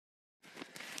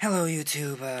Hello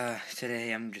YouTube,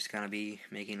 today I'm just gonna be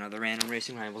making another random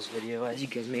Racing Rivals video. As you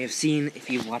guys may have seen, if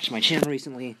you've watched my channel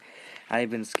recently, I've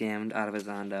been scammed out of a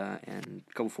Zonda and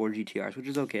a couple Ford GTRs, which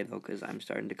is okay though, because I'm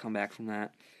starting to come back from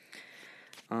that.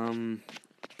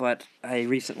 But I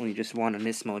recently just won a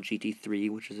Nismo GT3,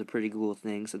 which is a pretty cool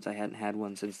thing, since I hadn't had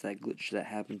one since that glitch that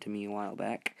happened to me a while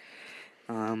back.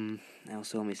 I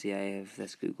also, let me see, I have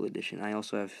this Google edition. I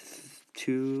also have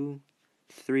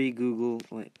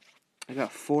I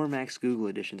got 4 max Google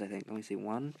editions, I think. Let me see,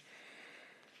 1,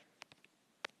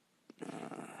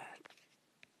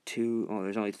 2, oh,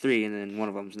 there's only 3, and then one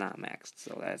of them's not maxed,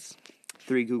 so that's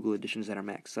 3 Google editions that are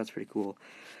maxed, so that's pretty cool.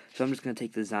 So I'm just going to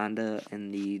take the Zonda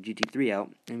and the GT3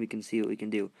 out, and we can see what we can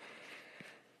do.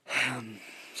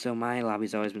 So my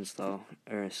lobby's always been slow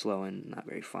and not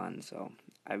very fun, so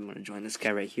I'm going to join this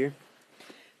guy right here.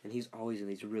 And he's always in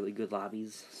these really good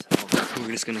lobbies, so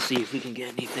we're just going to see if we can get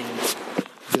anything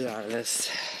good out of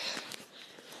this.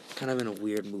 Kind of in a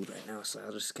weird mood right now, so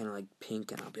I'll just kind of like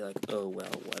pink and I'll be like, oh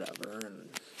well, whatever, and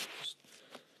just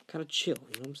kind of chill,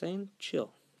 you know what I'm saying?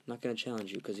 Chill. I'm not going to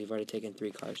challenge you because you've already taken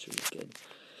 3 cars from this kid.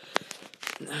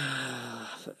 But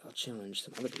I'll challenge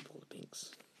some other people with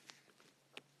pinks.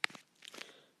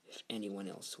 If anyone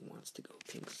else wants to go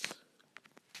pinks,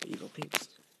 you go pinks.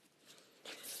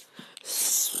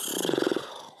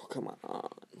 Come on.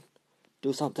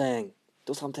 Do something.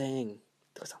 Do something.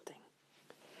 Do something.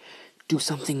 Do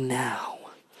something now.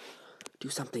 Do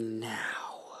something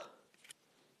now.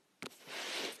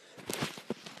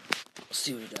 Let's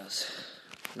see what he does.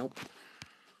 Nope.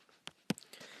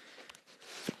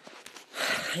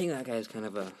 I think that guy's kind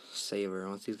of a saver.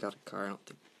 Once he's got a car, I don't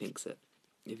think he thinks it.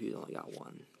 If he's only got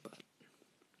one, but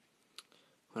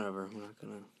whatever. We're not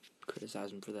gonna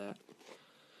criticize him for that.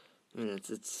 I mean,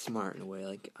 it's smart in a way.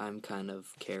 Like, I'm kind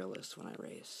of careless when I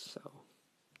race, so.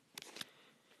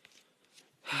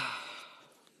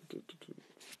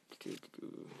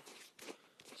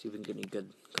 See if we can get any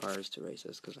good cars to race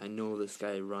us, because I know this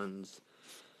guy runs.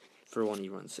 For one, he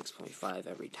runs 6.5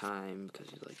 every time, because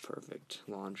he's like perfect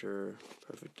launcher,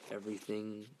 perfect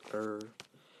everything.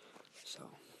 So,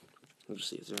 we'll just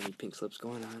see if there are any pink slips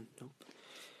going on. Nope.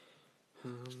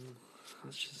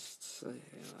 Let's just say,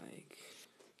 like,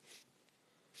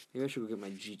 maybe I should go get my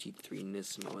GT3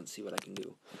 Nismo and see what I can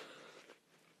do.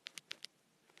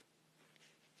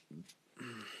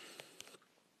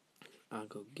 I'll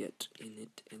go get in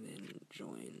it and then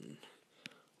join.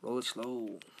 Roll it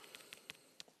slow.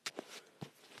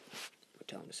 I'll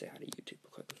tell him to say hi to YouTube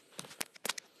real quick.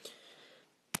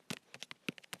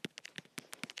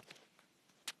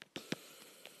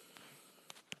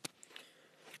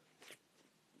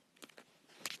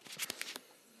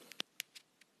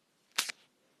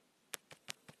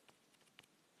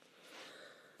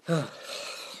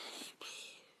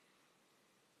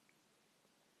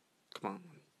 Come on.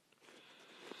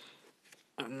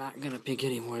 I'm not gonna pick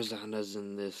any more Zondas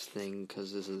in this thing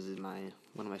because this is one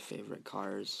of my favorite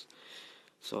cars.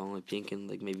 So I'm only pinking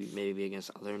like maybe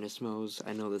against other Nismos.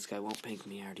 I know this guy won't pink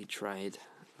me. I already tried.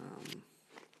 What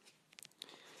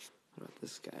about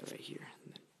this guy right here?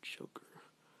 The Joker.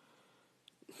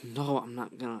 No, I'm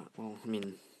not gonna. Well, I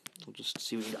mean, we'll just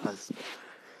see what he does.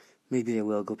 Maybe I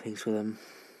will go pinks with him.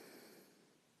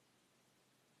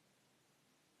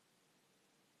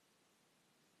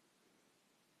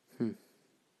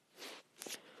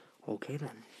 Okay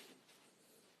then.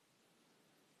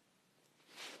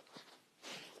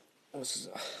 This is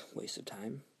a waste of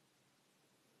time.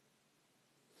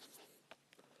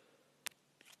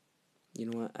 You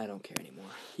know what? I don't care anymore.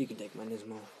 You can take my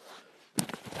Nismo.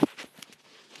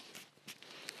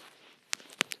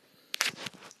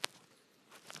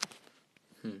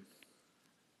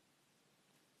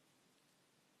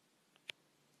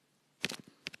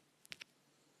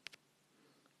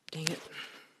 Dang it.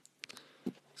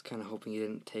 I was kind of hoping he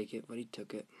didn't take it, but he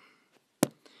took it.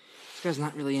 This guy's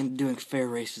not really into doing fair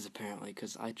races, apparently,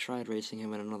 because I tried racing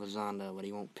him in another Zonda, but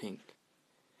he won't pink.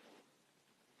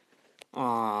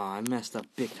 Aw, I messed up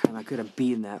big time. I could have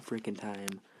beaten that freaking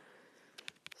time.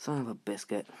 Son of a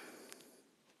biscuit.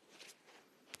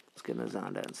 Let's get in the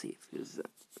Zonda and see if he's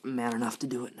man enough to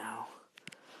do it now.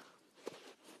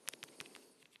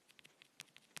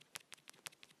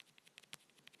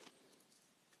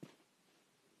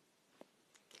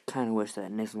 Kind of wish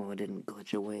that Nismo didn't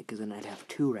glitch away, because then I'd have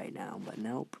 2 right now. But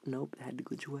nope, it had to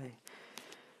glitch away.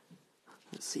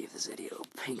 Let's see if this idiot will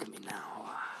pink me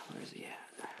now. Where is he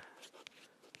at?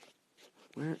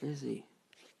 Where is he?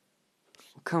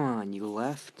 Well, come on, you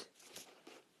left.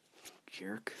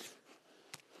 Jerk.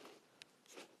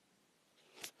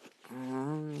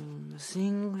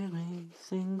 Sing with me,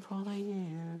 sing for the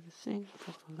years. sing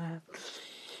for the left,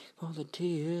 for the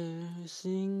tears,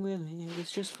 sing with me,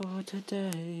 it's just for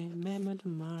today, remember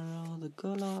tomorrow, the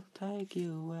good Lord take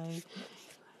you away.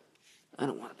 I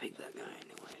don't want to pick that guy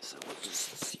anyway, so we'll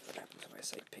just see what happens if I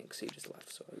say pink. See, he just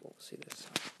left, so he won't see this.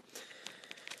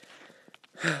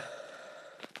 I don't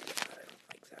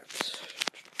like that.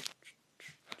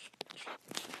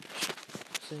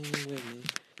 Sing with me,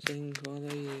 sing for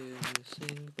the years,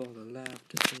 sing for the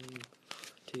laughter, sing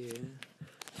for tears.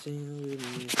 Sing with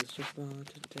me, it's just for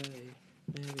today,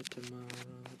 maybe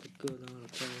tomorrow, the good Lord will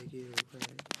take you away.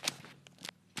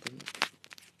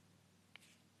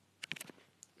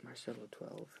 Marcelo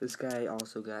 12. This guy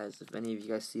also, guys, if any of you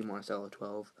guys see Marcelo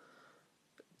 12,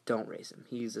 don't race him.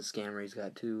 He's a scammer. He's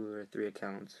got 2 or 3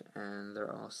 accounts, and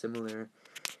they're all similar,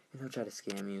 and he'll try to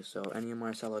scam you. So any of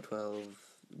Marcelo 12,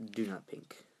 do not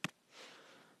pink.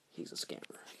 He's a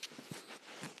scammer.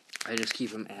 I just keep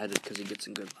him added because he gets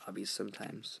in good lobbies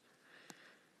sometimes.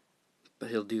 But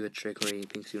he'll do a trick where he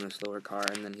pinks you in a slower car,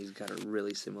 and then he's got a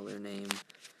really similar name,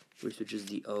 where he switches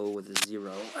the O with a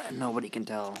 0, and nobody can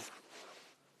tell.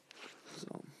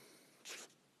 So,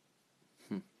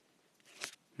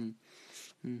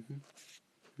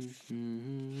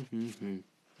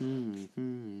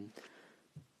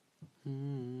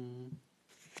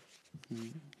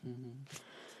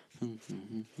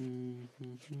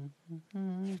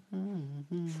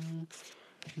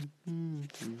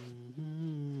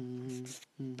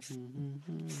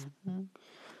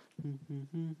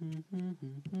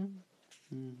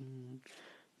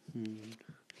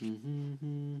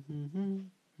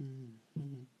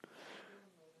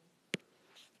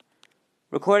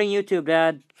 recording YouTube,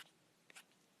 Dad.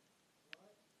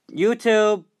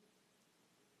 YouTube.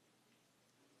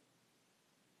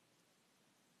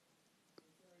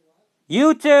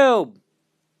 YouTube.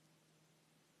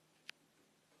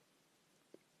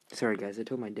 Sorry, guys. I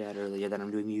told my dad earlier that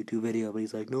I'm doing a YouTube video, but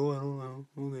he's like, no, I don't know.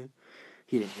 Okay.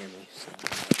 He didn't hear me, so.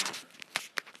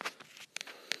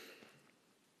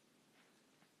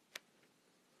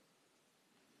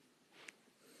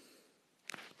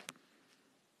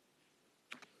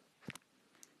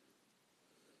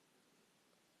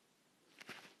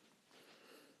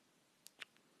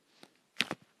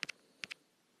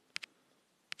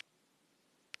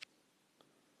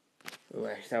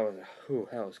 Ooh,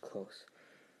 that was close.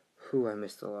 I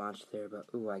missed the launch there, but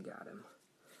I got him.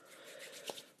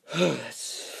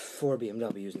 That's 4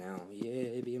 BMWs now.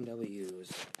 Yay,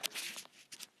 BMWs.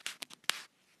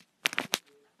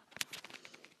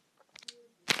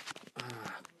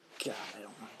 God, I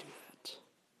don't want to do that.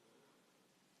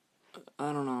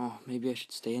 I don't know. Maybe I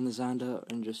should stay in the Zonda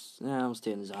and just... I'll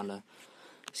stay in the Zonda.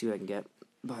 See what I can get.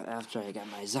 But after I got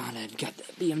my Zonda, I've got the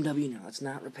BMW now. It's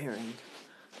not repairing.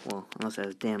 Well, unless it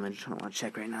has damage. I don't want to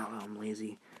check right now. I'm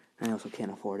lazy. I also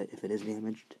can't afford it if it is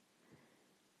damaged.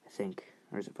 I think.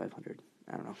 Or is it 500?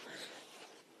 I don't know.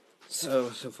 So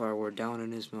far we're down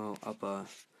an Ismo, up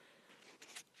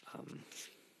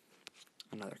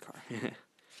another car.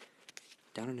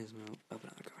 Down an Ismo, up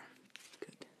another car.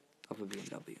 Good. Up a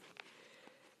BMW.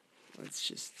 Let's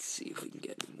just see if we can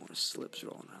get any more slips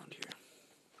rolling around here.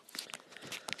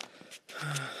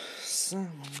 Someone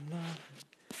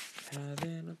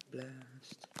having a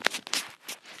blast.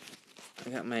 I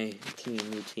got my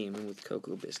new team, and with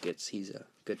Cocoa Biscuits, he's a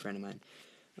good friend of mine.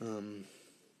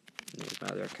 There's my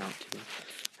other account too.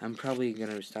 I'm probably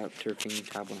gonna stop turfing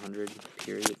top 100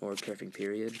 period or turfing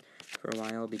period for a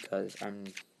while because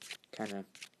I'm kind of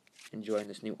enjoying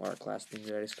this new art class thing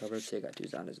that I discovered. So I got 2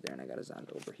 Zondas there, and I got a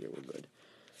Zonda over here. We're good.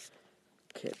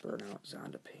 Kit Burnout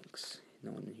Zonda pinks.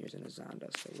 No one in here's in a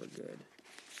Zonda, so we're good.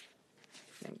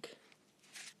 I think.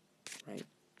 Right?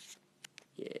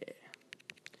 Yeah.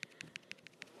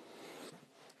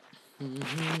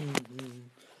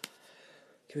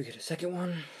 Can we get a second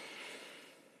one?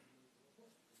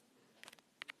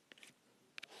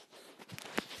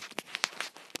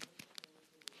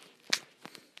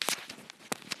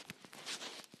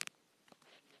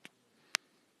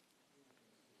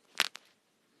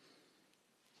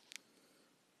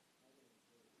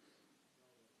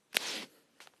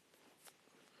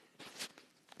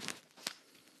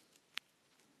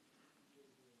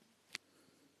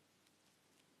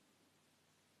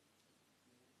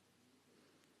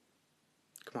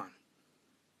 Come on.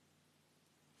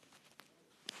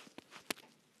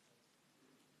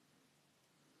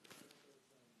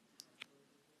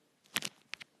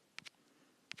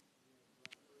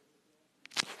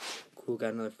 Cool,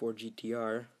 got another Ford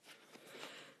GTR.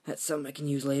 That's something I can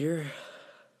use later.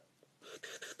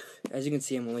 As you can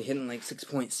see, I'm only hitting like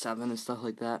 6.7 and stuff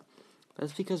like that.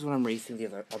 That's because when I'm racing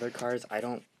the other cars, I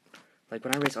don't like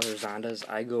when I race other Zondas,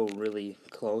 I go really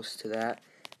close to that,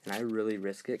 and I really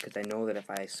risk it because I know that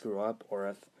if I screw up or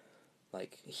if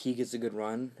like he gets a good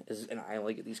run and I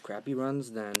only get these crappy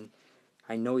runs, then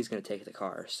I know he's gonna take the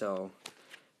car. So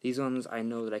these ones I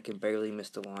know that I can barely miss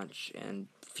the launch and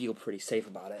feel pretty safe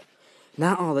about it.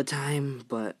 Not all the time,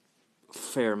 but a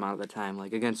fair amount of the time.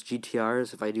 Like against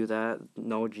GTRs, if I do that,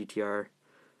 no GTR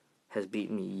has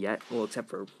beaten me yet. Well, except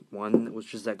for one,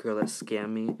 which is that girl that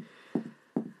scammed me.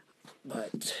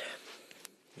 But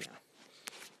yeah,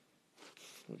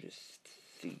 we'll just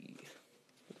see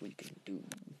what we can do.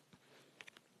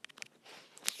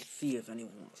 See if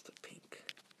anyone wants to pink.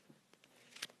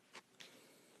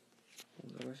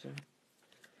 What was that?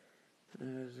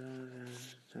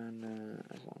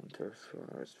 Volunteer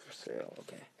for sale.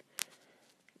 Okay.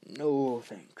 No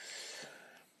thanks.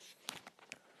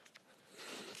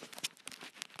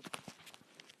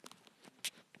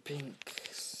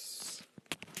 Pinks.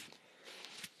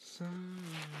 Oh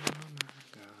my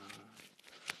god.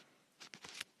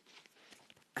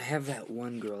 I have that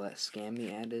one girl that scammed me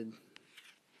added.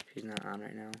 She's not on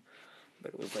right now.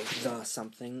 But it was like the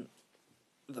something.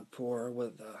 The poor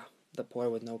with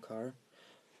no car.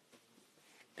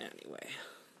 Anyway,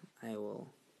 I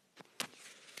will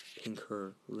pink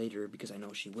her later because I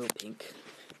know she will pink.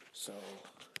 So,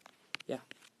 yeah.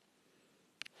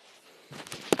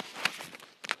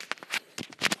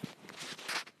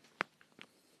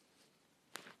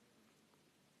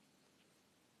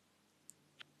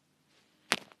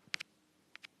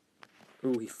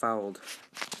 Ooh, he fouled.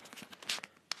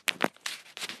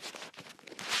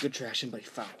 Good traction, but he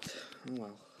fouled. Oh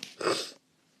well.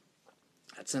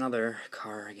 That's another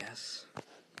car, I guess.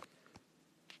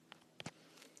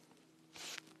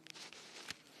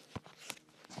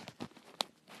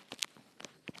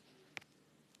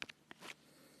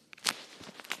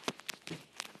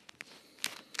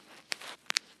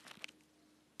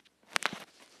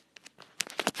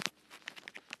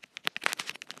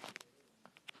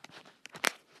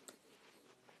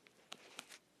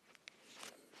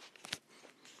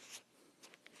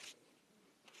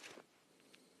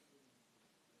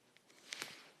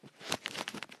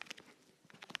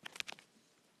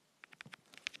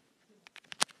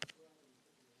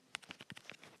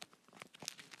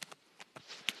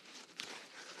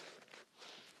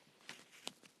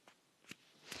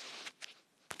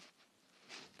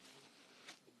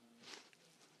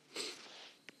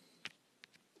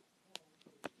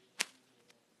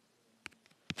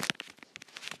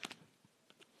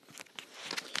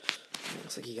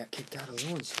 Looks like he got kicked out of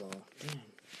low and slow. Dang.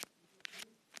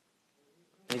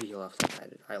 Maybe he left like I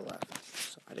did. I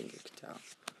left, so I didn't get kicked out.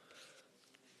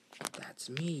 That's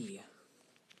me.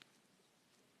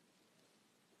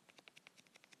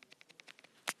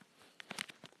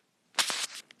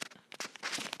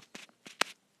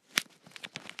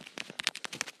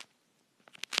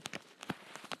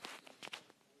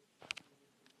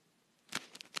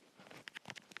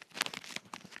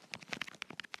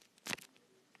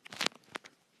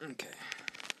 Okay.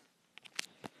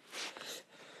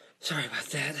 Sorry about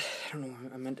that. I don't know.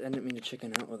 I didn't mean to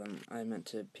chicken out with him. I meant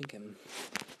to pink him.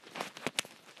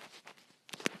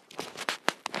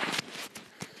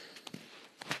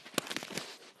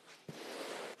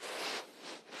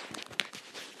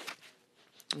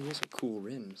 Oh, those are cool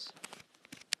rims.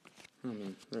 I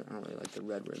mean, I don't really like the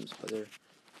red rims, but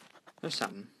they're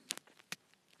something.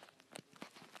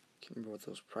 Can't remember what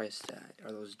those priced at.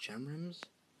 Are those gem rims?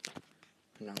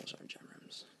 No, those aren't gem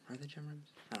rims. Are they gem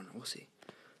rims? I don't know. We'll see.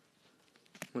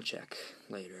 We'll check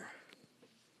later.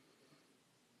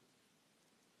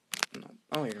 No.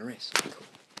 Oh, you're gonna race. Okay, cool.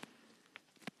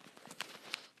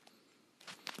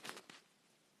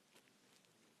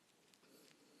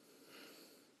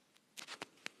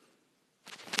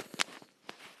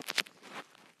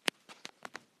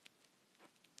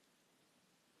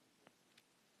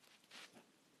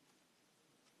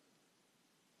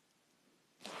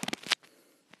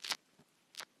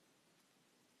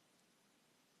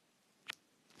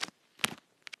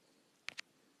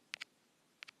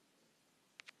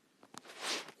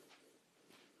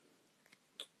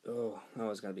 Oh, that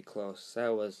was gonna be close.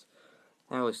 That was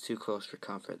too close for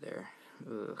comfort there.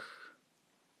 Ugh.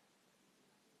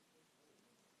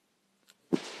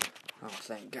 Oh,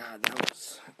 thank God. That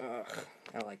was. Ugh.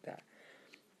 I like that.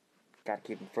 Gotta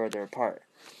keep them further apart.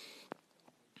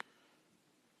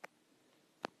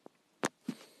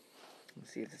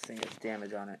 Let's see if this thing gets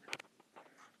damage on it.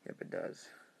 Yep, it does.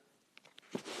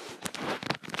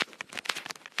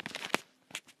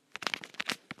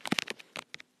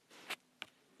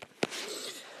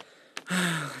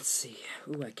 Let's see.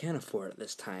 ooh, I can't afford it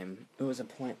this time. It was a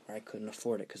point where I couldn't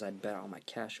afford it because I'd bet all my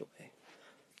cash away.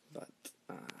 But,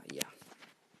 yeah.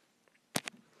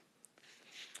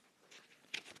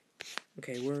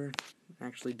 Okay, we're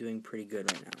actually doing pretty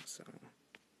good right now, so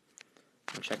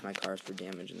I'll check my cars for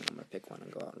damage, and then I'm going to pick one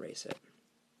and go out and race it.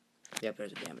 Yep,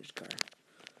 there's a damaged car.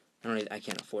 I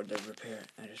can't afford to repair it,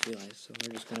 I just realized, so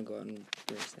we're just going to go out and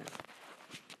race that.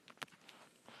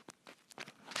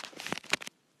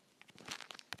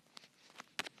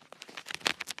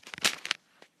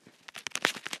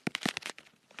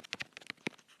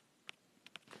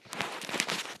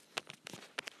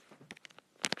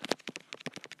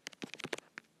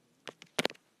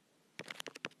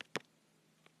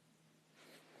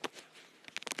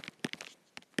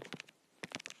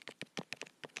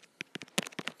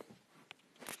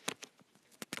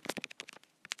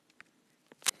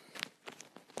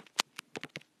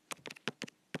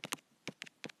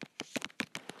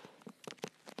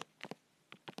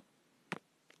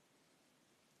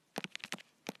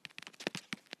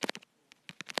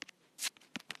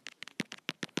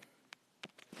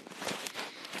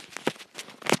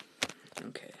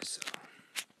 Okay, so...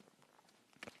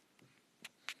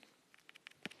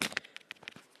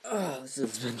 Oh, this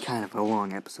has been kind of a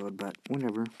long episode, but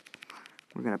whatever.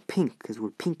 We're gonna pink, because we're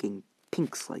pinking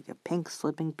pinks like a pink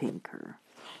slipping pinker.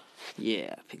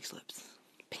 Yeah, pink slips.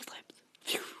 Pink slips.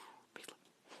 Phew, pink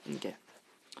slips. Okay.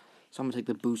 So I'm gonna take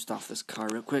the boost off this car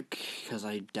real quick, because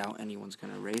I doubt anyone's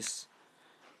gonna race.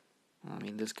 I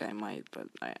mean, this guy might, but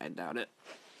I doubt it.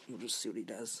 We'll just see what he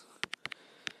does.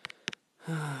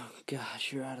 Oh,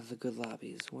 gosh, you're out of the good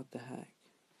lobbies. What the heck?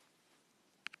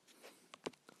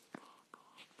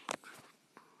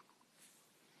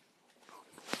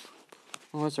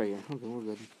 Oh, that's right here. Okay, we're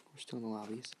good. We're still in the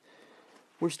lobbies.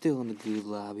 We're still in the good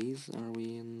lobbies. Are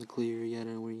we in the clear yet?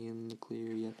 Are we in the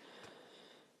clear yet?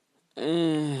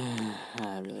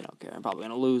 I really don't care. I'm probably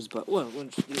gonna lose, but well, we'll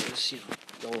just do this,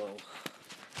 YOLO.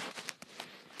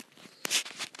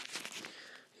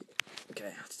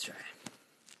 Okay, let's try.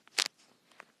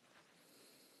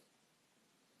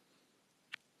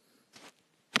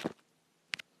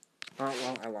 Oh,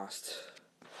 well, I lost.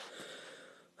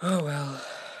 Oh, well.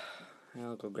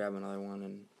 I'll go grab another one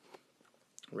and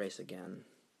race again.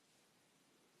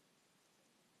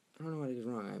 I don't know what I did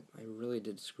wrong. I really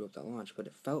did screw up that launch, but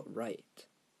it felt right.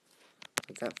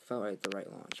 Like, that felt right, the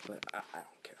right launch, but I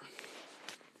don't care.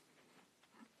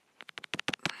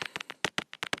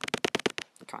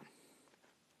 Come on.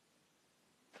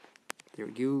 There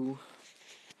we go.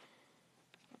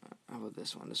 How about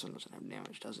this one? This one doesn't have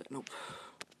damage, does it? Nope.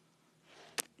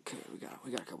 Okay,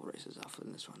 we got a couple races off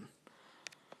in this one.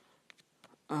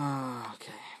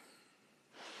 Okay.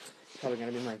 Probably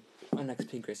gonna be my next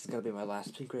pink race is gonna be my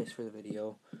last pink race for the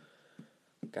video,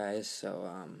 guys. So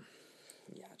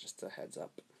yeah, just a heads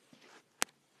up.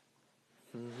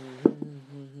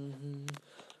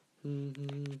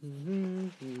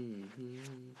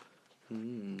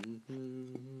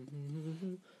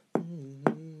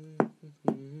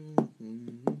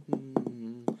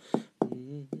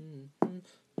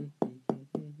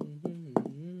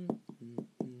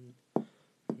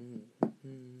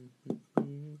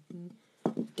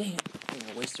 Dang it! I'm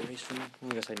gonna waste a race for me.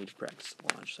 I guess I need to practice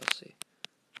the launch, so let's see.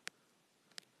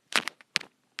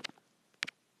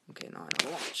 Okay, now I know the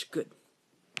launch. Good.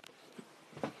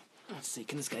 Let's see,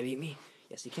 can this guy beat me?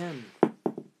 Yes, he can.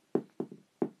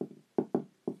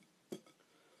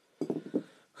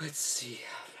 Let's see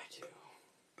how did I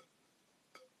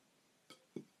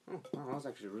do. Oh, wow, that was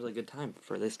actually a really good time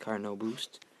for this car, no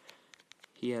boost.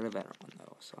 He had a better one,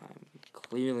 though, so I'm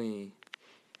clearly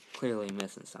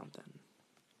missing something.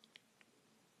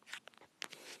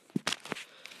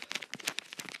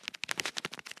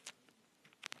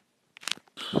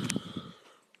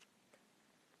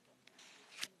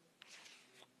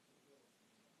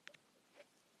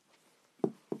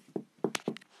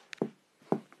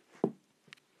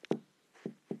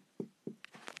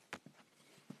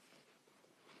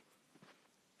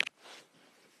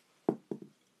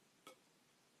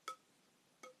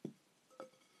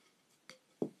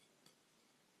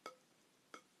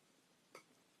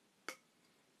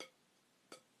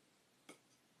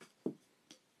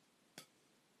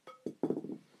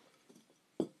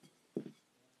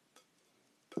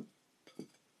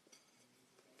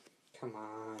 Come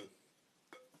on.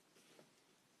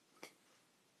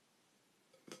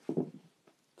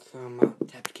 Come on.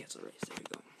 Tap to cancel race. There we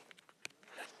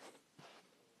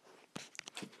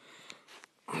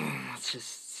go. Let's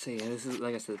just say, this is,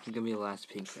 like I said, this is going to be the last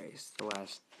pink race. The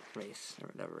last race, or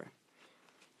whatever.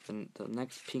 The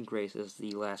next pink race is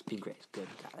the last pink race. Good,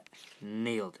 got it.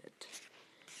 Nailed it.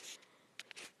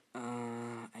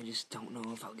 I just don't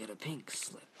know if I'll get a pink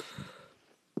slip.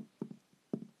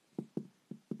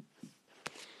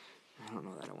 I don't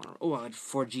know that I want to. Oh, I had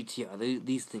 4 GTR.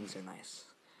 These things are nice.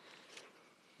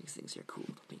 These things are cool,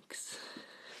 the pinks.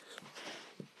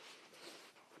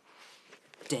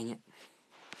 Dang it.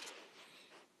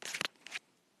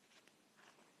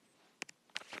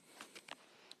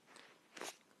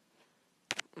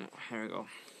 Oh, here we go.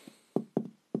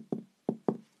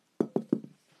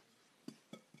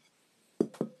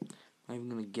 Am I even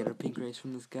gonna get a pink race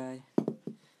from this guy?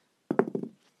 Am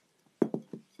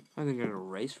I gonna get a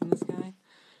race from this guy?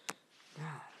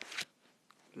 God.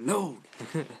 Load!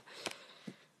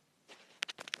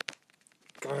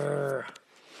 Grr.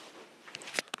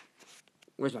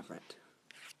 Where's my friend?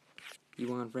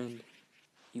 You on, friend?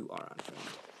 You are on,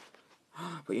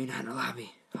 friend. But you're not in a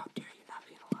lobby. How dare you not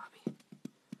be in a lobby?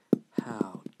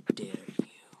 How dare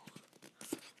you?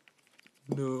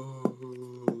 No,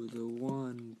 the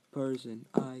one person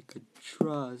I could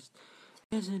trust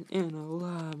isn't in a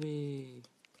lobby.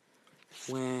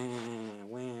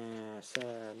 Wah,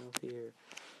 sad, no fear.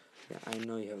 Yeah, I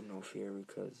know you have no fear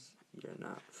because you're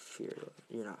not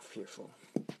fearful.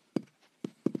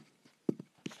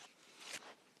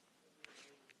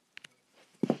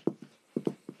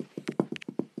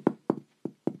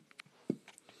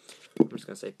 I'm just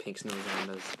gonna say Pink's nose on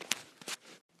those.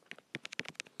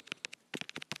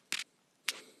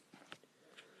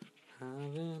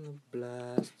 Having a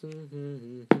blast. I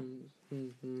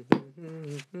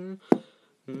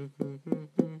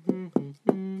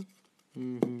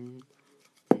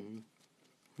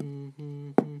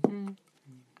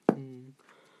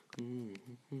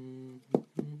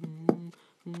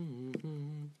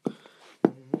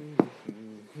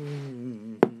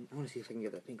want to see if I can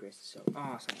get that pink race to show.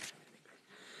 Oh, sorry.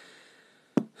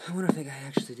 I wonder if the guy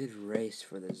actually did race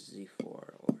for the Z4,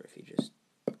 or if he just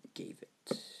gave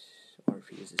it, or if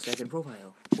he used the second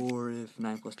profile, or if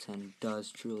 9 plus 10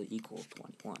 does truly equal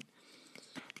 21.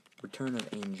 Return of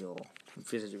Angel.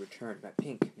 If this is a return, not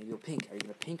pink. Maybe you'll pink. Are you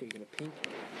gonna pink? Are you gonna pink?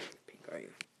 Pink, are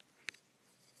you?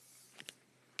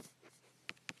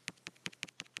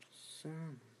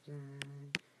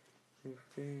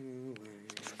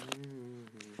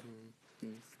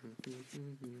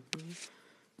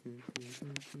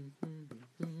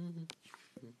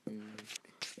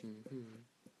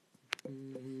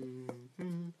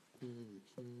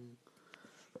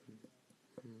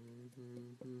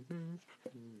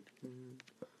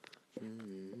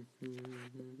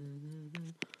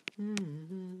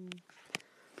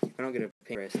 If I don't get a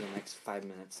pink race in the next 5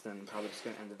 minutes, then I'm probably just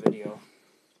going to end the video.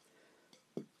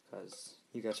 Because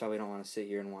you guys probably don't want to sit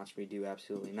here and watch me do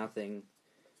absolutely nothing.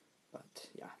 But,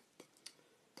 yeah.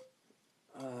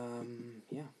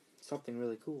 Yeah. Something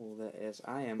really cool that is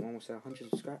I am almost at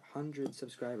 100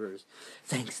 subscribers.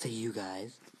 Thanks to you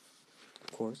guys.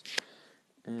 Of course.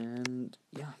 And,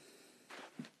 yeah.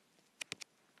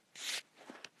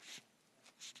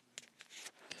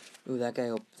 Ooh, that guy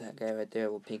right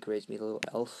there will pink raise me, the little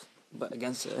elf. But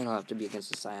it'll have to be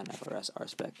against the Scion FRS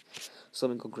R-Spec. So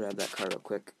let me go grab that card real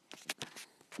quick.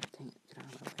 Dang it, get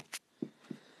out of my way.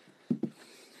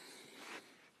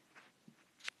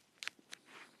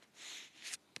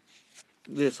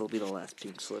 This will be the last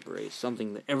pink slip race.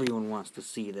 Something that everyone wants to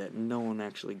see that no one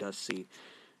actually does see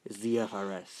is the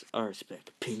FRS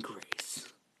R-Spec pink race.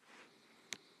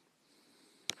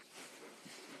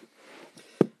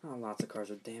 Oh, lots of cars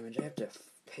with damage. I have to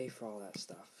pay for all that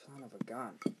stuff. Son of a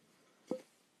gun.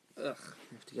 Ugh,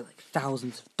 I have to get like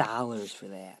thousands of dollars for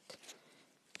that.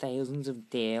 Thousands of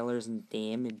dollars in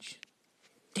damage.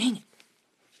 Dang it!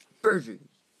 Berger!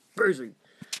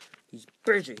 He's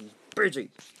Berger!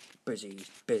 He's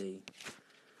busy.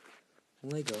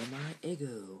 Lego my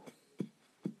ego.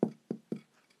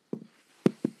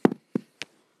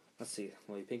 Let's see,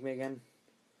 will he pink me again?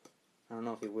 I don't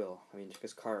know if he will. I mean, took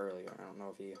his car earlier. I don't know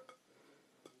if he...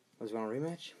 Was he want a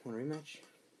rematch?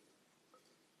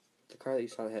 The car that you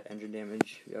saw that had engine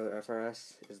damage, the other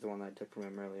FRS, is the one that I took from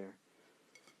him earlier.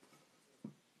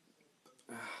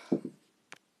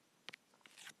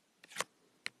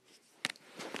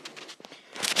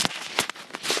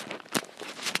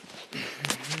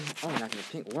 Oh, I'm not gonna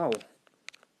pink. Whoa.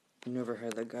 Never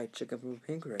had that guy check up a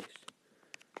pink race.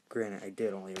 Granted, I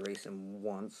did only race him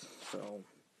once, so...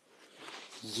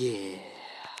 Yeah.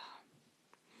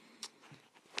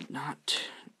 Not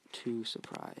too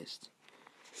surprised.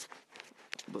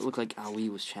 But it looked like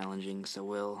Aoi was challenging, so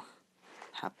we'll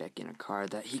hop back in a car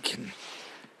that he can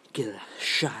get a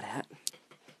shot at.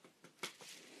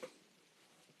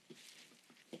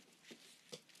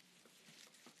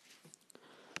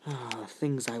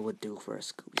 things I would do for a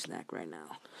Scooby snack right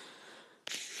now.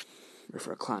 Or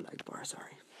for a Klondike bar,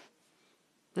 sorry.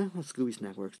 Yeah, a Scooby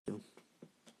snack works too.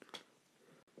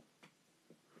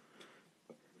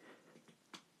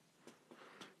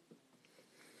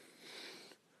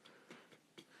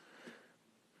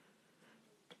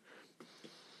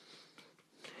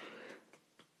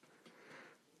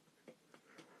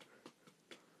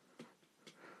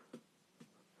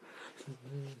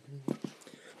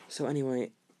 So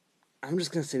anyway, I'm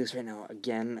just gonna say this right now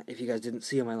again. If you guys didn't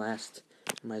see on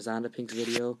my Zonda Pinks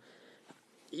video,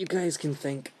 you guys can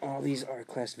thank all these art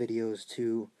class videos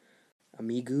to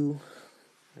Amigu,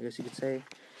 I guess you could say.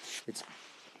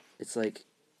 It's like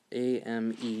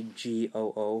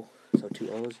AMEGOO, so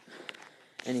 2 O's.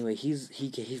 Anyway, he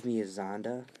gave me a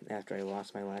Zonda after I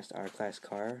lost my last art class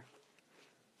car,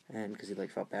 and because he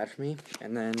felt bad for me.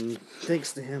 And then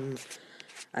thanks to him,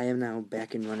 I am now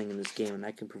back and running in this game, and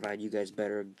I can provide you guys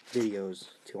better videos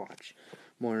to watch,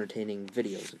 more entertaining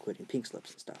videos, including pink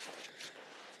slips and stuff.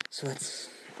 So that's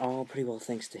all pretty well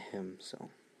thanks to him. So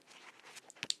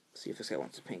see if this guy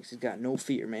wants the pinks. He's got no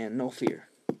fear, man, no fear.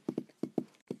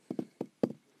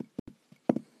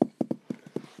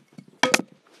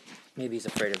 Maybe he's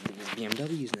afraid of these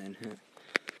BMWs then, huh?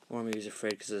 Or maybe he's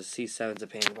afraid because the C7's a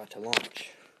pain about to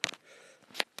launch.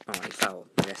 Oh, he fouled.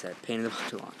 Like I said, pain about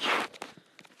to launch.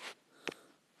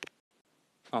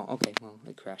 Oh, okay, well,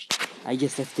 it crashed. I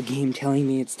guess that's the game telling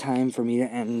me it's time for me to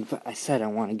end, but I said I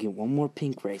want to get one more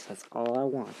pink race. That's all I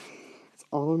want. That's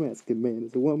all I'm asking, man.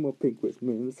 Is one more pink race,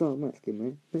 man. That's all I'm asking,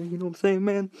 man. You know what I'm saying,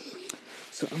 man?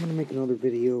 So I'm going to make another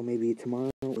video maybe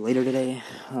tomorrow or later today.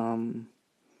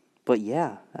 But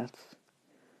yeah,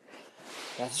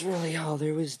 that's really all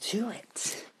there was to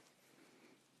it.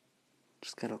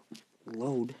 Just gotta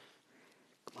load.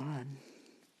 Come on.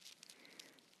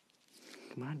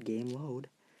 Come on, game, load.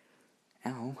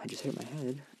 Ow, I just hit my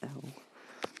head. Ow.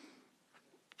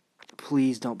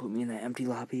 Please don't put me in that empty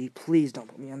lobby. Please don't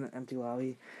put me in the empty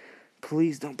lobby.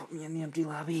 Please don't put me in the empty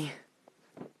lobby.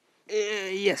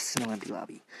 Yes, no empty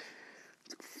lobby.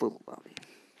 It's a full lobby.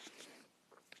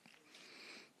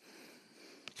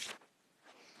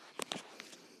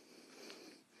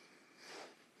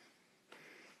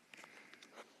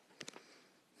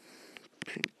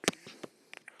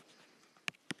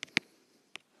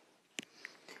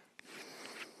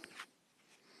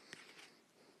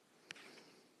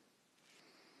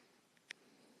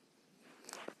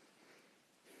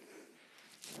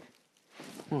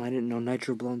 Well, I didn't know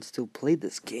Nitro Blown still played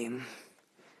this game.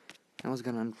 I was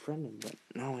gonna unfriend him, but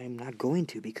now I'm not going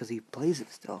to because he plays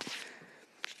it still.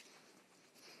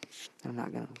 I'm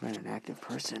not gonna friend an active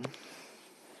person.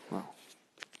 Well.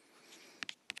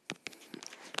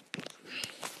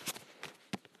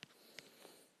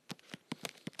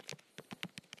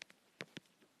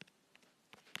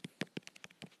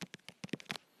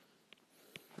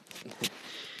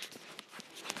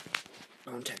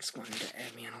 Bone Tech's going to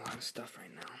add me on a lot of stuff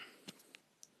right now.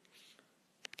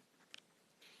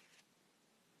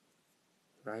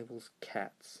 Rivals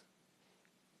Cats.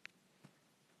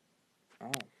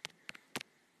 Oh.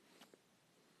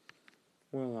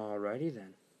 Well, alrighty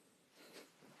then.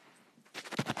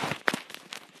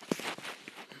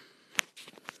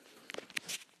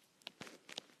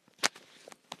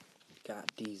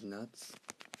 Got these nuts.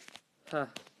 Ha.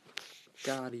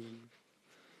 Got him.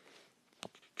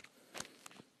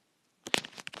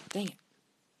 Dang it.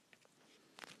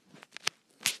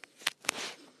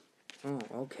 Oh,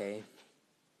 okay.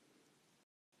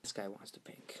 This guy wants to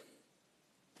pink.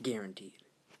 Guaranteed.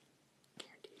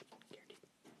 Guaranteed.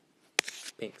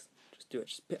 Pinks. Just do it.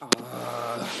 Just pick.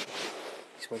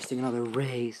 He's wasting another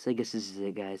race. I guess this is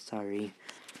it, guys. Sorry.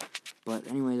 But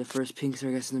anyway, the first pinks are,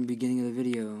 I guess, in the beginning of the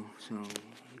video. So, here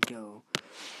we go.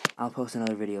 I'll post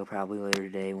another video probably later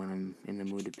today when I'm in the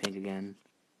mood to pink again.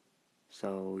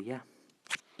 So, yeah.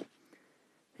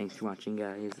 Thanks for watching,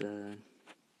 guys.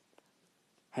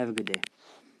 Have a good day.